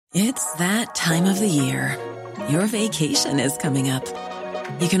It's that time of the year. Your vacation is coming up.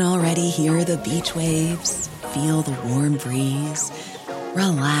 You can already hear the beach waves, feel the warm breeze,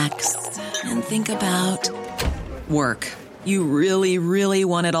 relax, and think about work. You really, really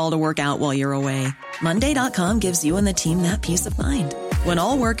want it all to work out while you're away. Monday.com gives you and the team that peace of mind. When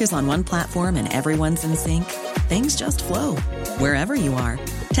all work is on one platform and everyone's in sync, things just flow. Wherever you are,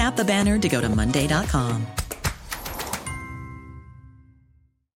 tap the banner to go to Monday.com.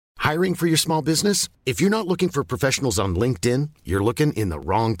 Hiring for your small business? If you're not looking for professionals on LinkedIn, you're looking in the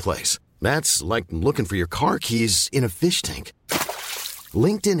wrong place. That's like looking for your car keys in a fish tank.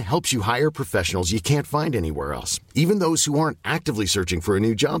 LinkedIn helps you hire professionals you can't find anywhere else, even those who aren't actively searching for a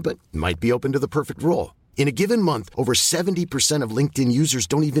new job but might be open to the perfect role. In a given month, over 70% of LinkedIn users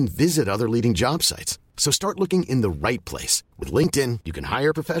don't even visit other leading job sites. So start looking in the right place. With LinkedIn, you can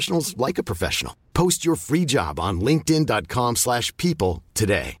hire professionals like a professional. Post your free job on linkedin.com/people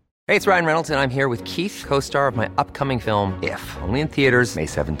today. Hey, it's Ryan Reynolds, and I'm here with Keith, co-star of my upcoming film, If, only in theaters May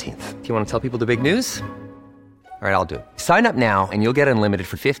 17th. Do you want to tell people the big news? All right, I'll do it. Sign up now and you'll get unlimited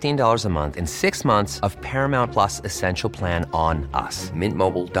for $15 a month and 6 months of Paramount Plus Essential Plan on us.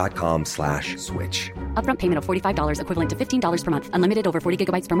 MintMobile.com/switch. Upfront payment of $45 equivalent to $15 per month. Unlimited over 40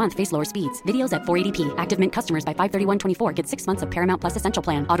 gigabytes per month. Face lower speeds. Videos at 480p. Active Mint customers by 531.24 get 6 months of Paramount Plus Essential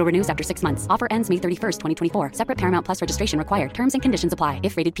Plan. Auto renews after 6 months. Offer ends May 31st, 2024. Separate Paramount Plus registration required. Terms and conditions apply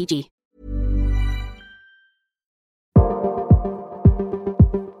if rated PG.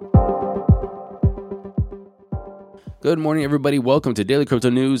 Good morning, everybody. Welcome to Daily Crypto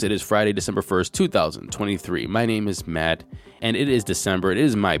News. It is Friday, December 1st, 2023. My name is Matt, and it is December. It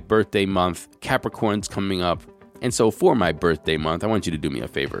is my birthday month. Capricorn's coming up. And so for my birthday month, I want you to do me a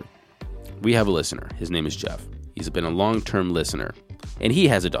favor. We have a listener. His name is Jeff. He's been a long-term listener. And he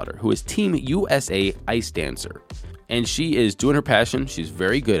has a daughter who is Team USA Ice Dancer. And she is doing her passion. She's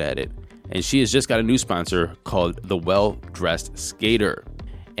very good at it. And she has just got a new sponsor called the Well-Dressed Skater.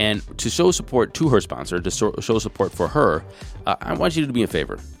 And to show support to her sponsor, to show support for her, I want you to do me a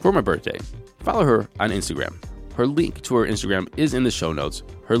favor. For my birthday, follow her on Instagram. Her link to her Instagram is in the show notes.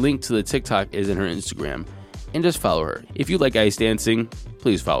 Her link to the TikTok is in her Instagram. And just follow her. If you like ice dancing,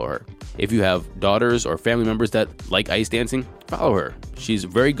 please follow her. If you have daughters or family members that like ice dancing, follow her. She's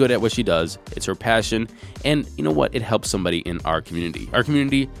very good at what she does. It's her passion. And you know what? It helps somebody in our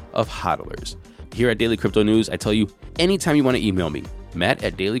community of hodlers. Here at Daily Crypto News, I tell you, anytime you want to email me,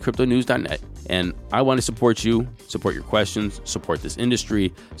 matt@dailycryptonews.net. And I want to support you, support your questions, support this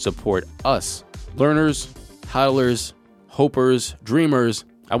industry, support us, learners, hodlers, hopers, dreamers.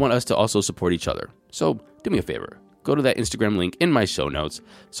 I want us to also support each other. So do me a favor. Go to that Instagram link in my show notes.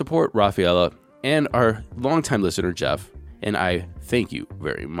 Support Rafaela and our longtime listener, Jeff. And I thank you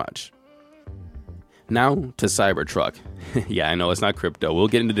very much. Now to CyberTruck. Yeah, I know it's not crypto. We'll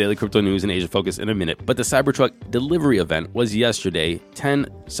get into daily crypto news and Asia Focus in a minute. But the CyberTruck delivery event was yesterday. 10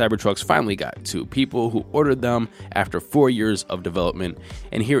 CyberTrucks finally got to people who ordered them after 4 years of development.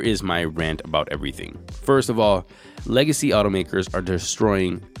 And here is my rant about everything. First of all, legacy automakers are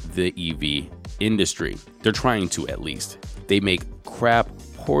destroying the EV industry. They're trying to, at least. They make crap,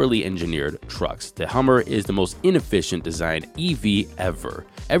 poorly engineered trucks. The Hummer is the most inefficient designed EV ever.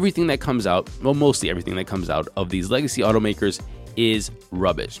 Everything that comes out, well, mostly everything that comes out of these legacy automakers is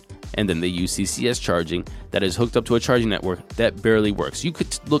rubbish. And then they use CCS charging that is hooked up to a charging network that barely works. You could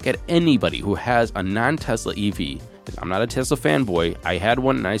look at anybody who has a non-Tesla EV. I'm not a Tesla fanboy. I had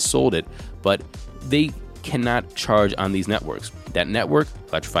one and I sold it, but they cannot charge on these networks. That network,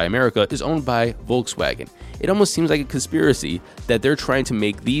 Electrify America, is owned by Volkswagen. It almost seems like a conspiracy that they're trying to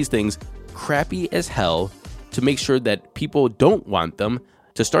make these things crappy as hell to make sure that people don't want them,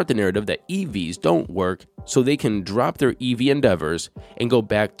 to start the narrative that EVs don't work so they can drop their EV endeavors and go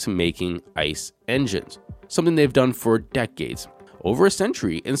back to making ICE engines, something they've done for decades, over a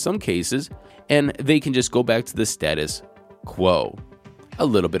century in some cases, and they can just go back to the status quo. A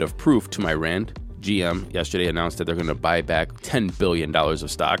little bit of proof to my rant. GM yesterday announced that they're going to buy back $10 billion of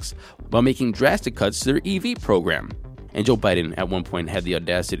stocks while making drastic cuts to their EV program. And Joe Biden at one point had the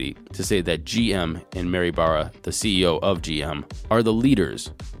audacity to say that GM and Mary Barra, the CEO of GM, are the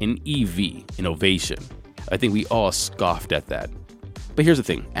leaders in EV innovation. I think we all scoffed at that. But here's the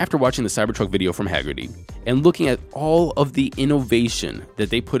thing. After watching the CyberTruck video from Haggerty and looking at all of the innovation that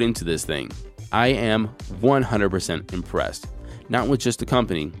they put into this thing, I am 100% impressed. Not with just the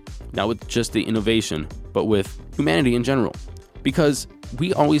company, not with just the innovation, but with humanity in general. Because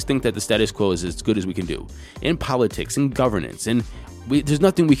we always think that the status quo is as good as we can do. In politics, in governance, and there's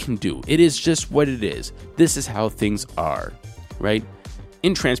nothing we can do. It is just what it is. This is how things are, right?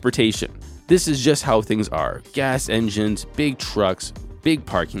 In transportation, this is just how things are. Gas engines, big trucks, big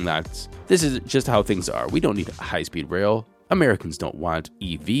parking lots. This is just how things are. We don't need a high-speed rail. Americans don't want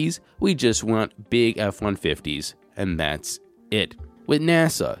EVs. We just want big F-150s, and that's it. With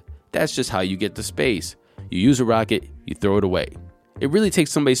NASA, that's just how you get to space. You use a rocket, you throw it away. It really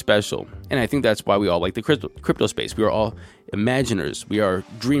takes somebody special, and I think that's why we all like the crypto space. We are all imaginers, we are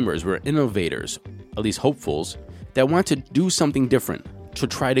dreamers, we're innovators, at least hopefuls, that want to do something different to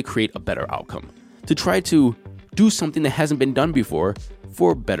try to create a better outcome, to try to do something that hasn't been done before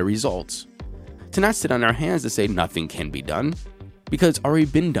for better results. To not sit on our hands to say nothing can be done, because it's already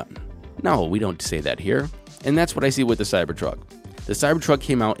been done. No, we don't say that here, and that's what I see with the CyberTruck. The CyberTruck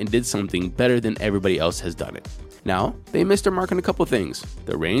came out and did something better than everybody else has done it. Now, they missed their mark on a couple things.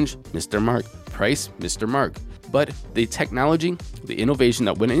 The range, missed their mark. Price, missed their mark. But the technology, the innovation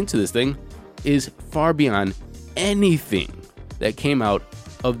that went into this thing is far beyond anything that came out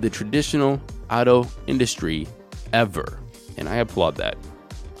of the traditional auto industry ever. And I applaud that.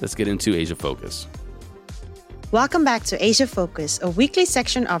 Let's get into Asia Focus. Welcome back to Asia Focus, a weekly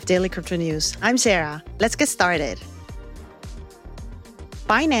section of Daily Crypto News. I'm Sarah. Let's get started.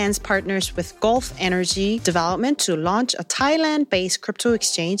 Binance partners with Gulf Energy Development to launch a Thailand-based crypto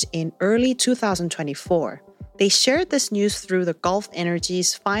exchange in early 2024. They shared this news through the Gulf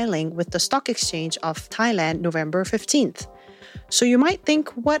Energy's filing with the Stock Exchange of Thailand November 15th. So you might think,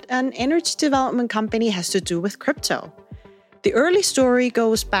 what an energy development company has to do with crypto? The early story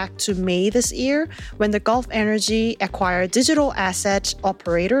goes back to May this year when the Gulf Energy acquired digital asset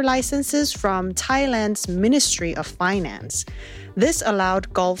operator licenses from Thailand's Ministry of Finance. This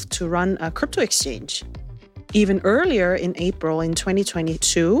allowed Gulf to run a crypto exchange. Even earlier in April in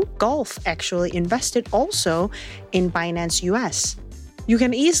 2022, Gulf actually invested also in Binance US. You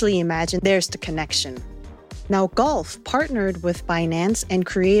can easily imagine there's the connection. Now, Gulf partnered with Binance and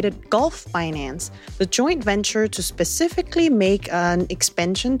created Gulf Finance, the joint venture to specifically make an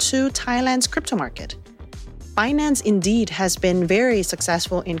expansion to Thailand's crypto market. Binance indeed has been very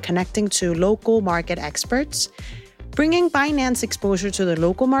successful in connecting to local market experts, bringing Binance exposure to the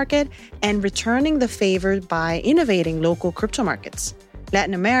local market and returning the favor by innovating local crypto markets.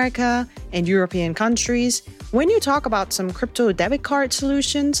 Latin America and European countries, when you talk about some crypto debit card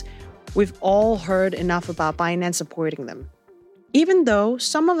solutions, we've all heard enough about Binance supporting them, even though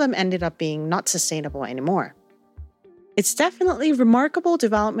some of them ended up being not sustainable anymore. It's definitely remarkable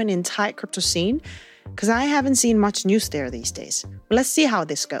development in Thai crypto scene, because I haven't seen much news there these days. But let's see how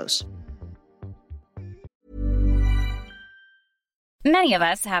this goes. Many of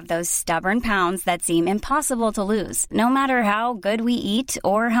us have those stubborn pounds that seem impossible to lose, no matter how good we eat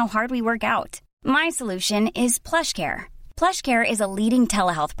or how hard we work out. My solution is PlushCare. PlushCare is a leading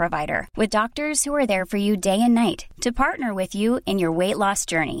telehealth provider with doctors who are there for you day and night to partner with you in your weight loss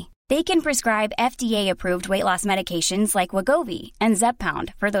journey. They can prescribe FDA-approved weight loss medications like Wegovy and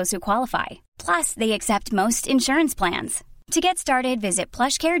Zepbound for those who qualify. Plus, they accept most insurance plans. To get started, visit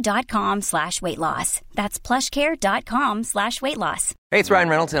plushcare.com/weightloss. That's plushcare.com/weightloss. Hey, it's Ryan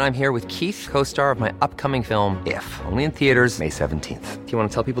Reynolds, and I'm here with Keith, co-star of my upcoming film, If, only in theaters May 17th. Do you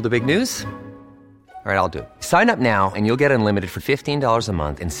want to tell people the big news? All right, I'll do it. Sign up now and you'll get unlimited for $15 a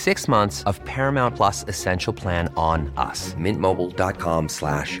month and 6 months of Paramount Plus Essential Plan on us.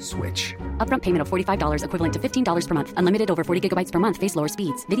 MintMobile.com/switch. Upfront payment of $45 equivalent to $15 per month. Unlimited over 40 gigabytes per month. Face lower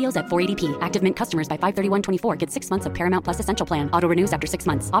speeds. Videos at 480p. Active Mint customers by 531.24 get 6 months of Paramount Plus Essential Plan. Auto renews after 6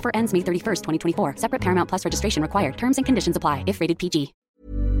 months. Offer ends May 31st, 2024. Separate Paramount Plus registration required. Terms and conditions apply if rated PG.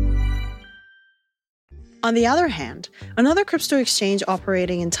 On the other hand, another crypto exchange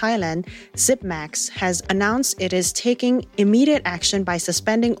operating in Thailand, ZipMax, has announced it is taking immediate action by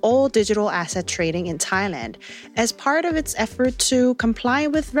suspending all digital asset trading in Thailand as part of its effort to comply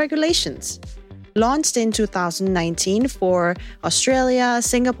with regulations. Launched in 2019 for Australia,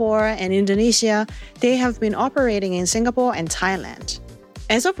 Singapore, and Indonesia, they have been operating in Singapore and Thailand.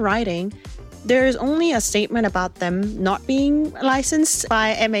 As of writing, there is only a statement about them not being licensed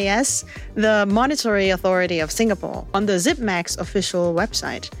by MAS, the monetary authority of Singapore, on the ZipMax official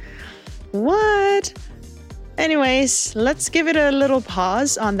website. What? Anyways, let's give it a little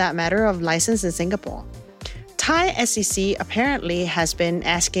pause on that matter of license in Singapore. Thai SEC apparently has been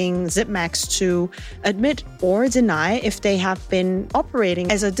asking ZipMax to admit or deny if they have been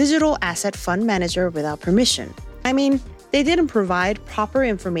operating as a digital asset fund manager without permission. I mean, they didn't provide proper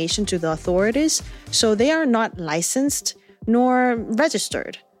information to the authorities, so they are not licensed nor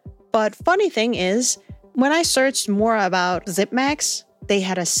registered. But funny thing is, when I searched more about ZipMax, they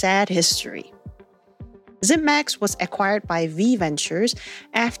had a sad history. ZipMax was acquired by V Ventures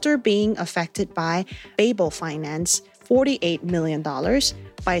after being affected by Babel Finance $48 million,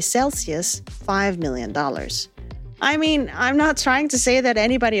 by Celsius $5 million. I mean, I'm not trying to say that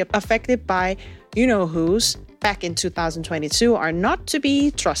anybody affected by you-know-who's back in 2022 are not to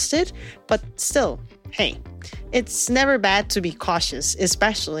be trusted, but still, hey, it's never bad to be cautious,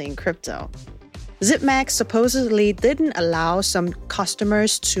 especially in crypto. ZipMax supposedly didn't allow some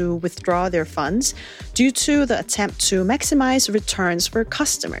customers to withdraw their funds due to the attempt to maximize returns for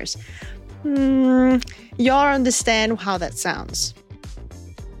customers. Y'all understand how that sounds.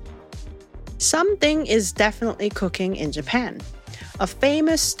 Something is definitely cooking in Japan. A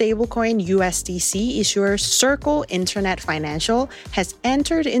famous stablecoin USDC issuer, Circle Internet Financial, has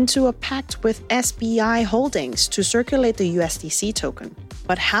entered into a pact with SBI Holdings to circulate the USDC token.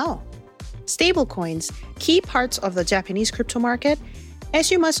 But how? Stablecoins, key parts of the Japanese crypto market.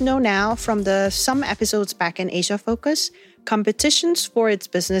 As you must know now from some episodes back in Asia Focus, competitions for its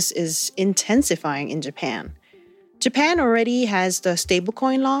business is intensifying in Japan. Japan already has the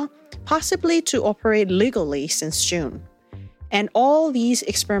stablecoin law, possibly to operate legally since June. And all these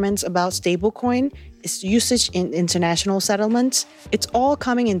experiments about stablecoin, its usage in international settlements, it's all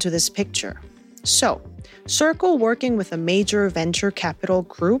coming into this picture. So, Circle, working with a major venture capital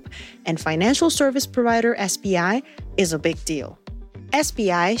group and financial service provider SBI, is a big deal.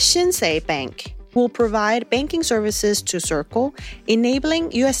 SBI Shinsei Bank will provide banking services to Circle,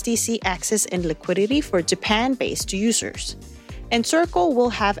 enabling USDC access and liquidity for Japan-based users. And Circle will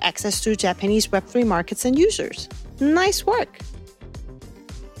have access to Japanese Web3 markets and users. Nice work!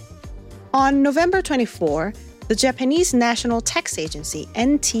 On November 24, the Japanese National Tax Agency,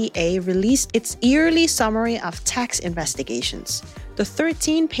 NTA, released its yearly summary of tax investigations. The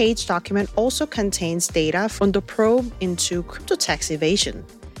 13-page document also contains data from the probe into crypto tax evasion.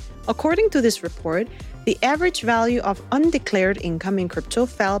 According to this report, the average value of undeclared income in crypto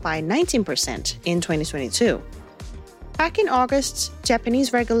fell by 19% in 2022. Back in August,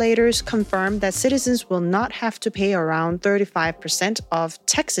 Japanese regulators confirmed that citizens will not have to pay around 35% of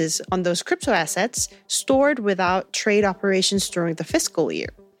taxes on those crypto assets stored without trade operations during the fiscal year.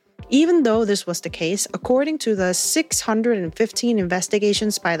 Even though this was the case, according to the 615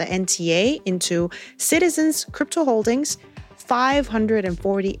 investigations by the NTA into citizens' crypto holdings,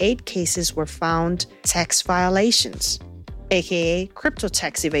 548 cases were found tax violations, aka crypto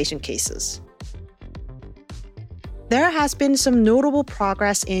tax evasion cases. There has been some notable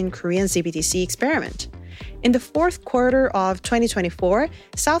progress in Korean CBDC experiment. In the fourth quarter of 2024,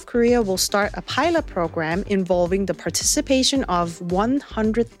 South Korea will start a pilot program involving the participation of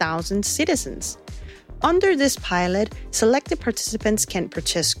 100,000 citizens. Under this pilot, selected participants can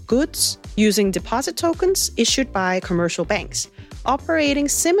purchase goods using deposit tokens issued by commercial banks, operating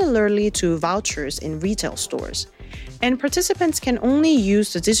similarly to vouchers in retail stores. And participants can only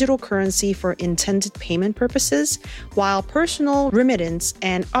use the digital currency for intended payment purposes, while personal remittance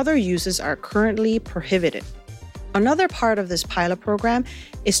and other uses are currently prohibited. Another part of this pilot program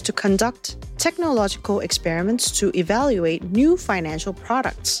is to conduct technological experiments to evaluate new financial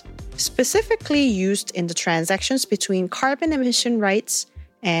products, specifically used in the transactions between carbon emission rights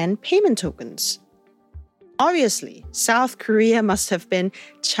and payment tokens. Obviously, South Korea must have been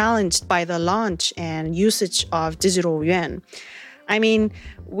challenged by the launch and usage of digital yuan. I mean,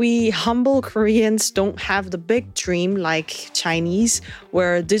 we humble Koreans don't have the big dream like Chinese,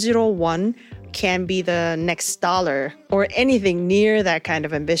 where digital won can be the next dollar or anything near that kind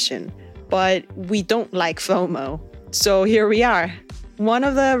of ambition. But we don't like FOMO. So here we are. One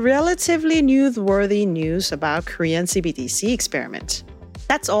of the relatively newsworthy news about Korean CBDC experiment.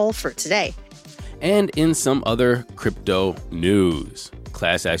 That's all for today. And in some other crypto news,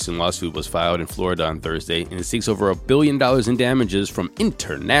 class action lawsuit was filed in Florida on Thursday, and it seeks over $1 billion in damages from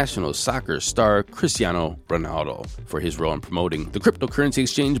international soccer star Cristiano Ronaldo for his role in promoting the cryptocurrency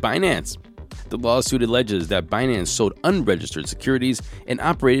exchange Binance. The lawsuit alleges that Binance sold unregistered securities and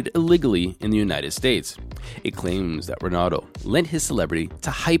operated illegally in the United States. It claims that Ronaldo lent his celebrity to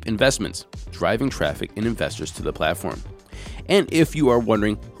hype investments, driving traffic and investors to the platform. And if you are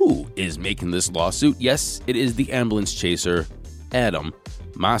wondering who is making this lawsuit, yes, it is the ambulance chaser, Adam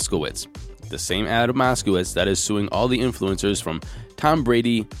Moskowitz. The same Adam Moskowitz that is suing all the influencers from Tom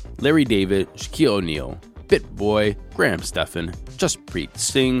Brady, Larry David, Shaquille O'Neal, BitBoy, Graham Stephan, Jaspreet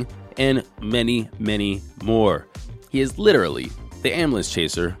Singh, and many, many more. He is literally the ambulance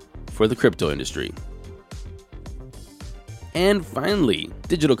chaser for the crypto industry. And finally,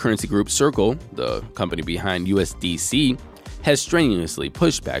 digital currency group Circle, the company behind USDC, has strenuously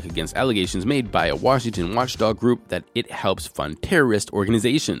pushed back against allegations made by a Washington watchdog group that it helps fund terrorist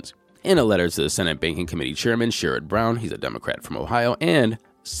organizations. In a letter to the Senate Banking Committee Chairman Sherrod Brown, he's a Democrat from Ohio, and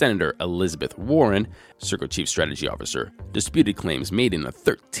Senator Elizabeth Warren, Circle Chief Strategy Officer, disputed claims made in a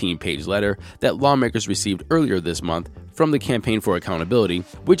 13-page letter that lawmakers received earlier this month from the Campaign for Accountability,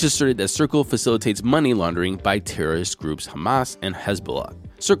 which asserted that Circle facilitates money laundering by terrorist groups Hamas and Hezbollah.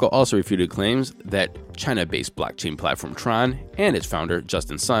 Circle also refuted claims that China-based blockchain platform Tron and its founder,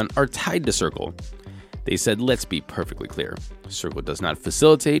 Justin Sun, are tied to Circle. They said, let's be perfectly clear. Circle does not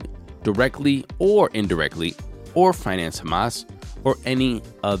facilitate, directly or indirectly, or finance Hamas or any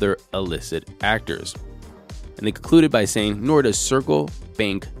other illicit actors. And they concluded by saying, nor does Circle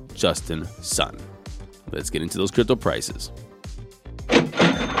bank Justin Sun. Let's get into those crypto prices.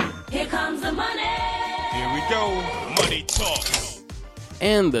 Here comes the money. Here we go. Money talk.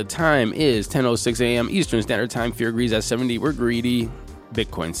 And the time is 10:06 a.m. Eastern Standard Time. Fear agrees at 70. We're greedy.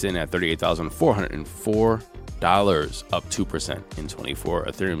 Bitcoin sitting at $38,404, up 2% in 24.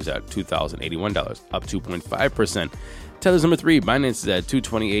 Ethereum's at $2,081, up 2.5%. Tether's number 3. Binance is at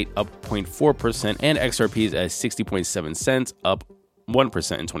 $228, up 0.4%. And XRP is at 60.7 cents, up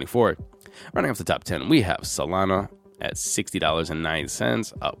 1% in 24. Running off the top 10, we have Solana at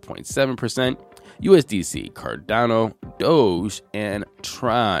 $60.09, up 0.7%. USDC, Cardano, Doge, and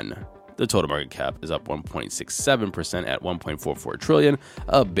Tron. The total market cap is up 1.67% at $1.44 trillion,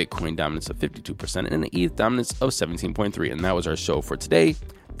 a Bitcoin dominance of 52%, and an ETH dominance of 17.3%. And that was our show for today.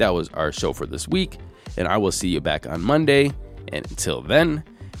 That was our show for this week. And I will see you back on Monday. And until then,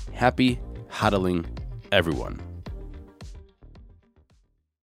 happy hodling, everyone.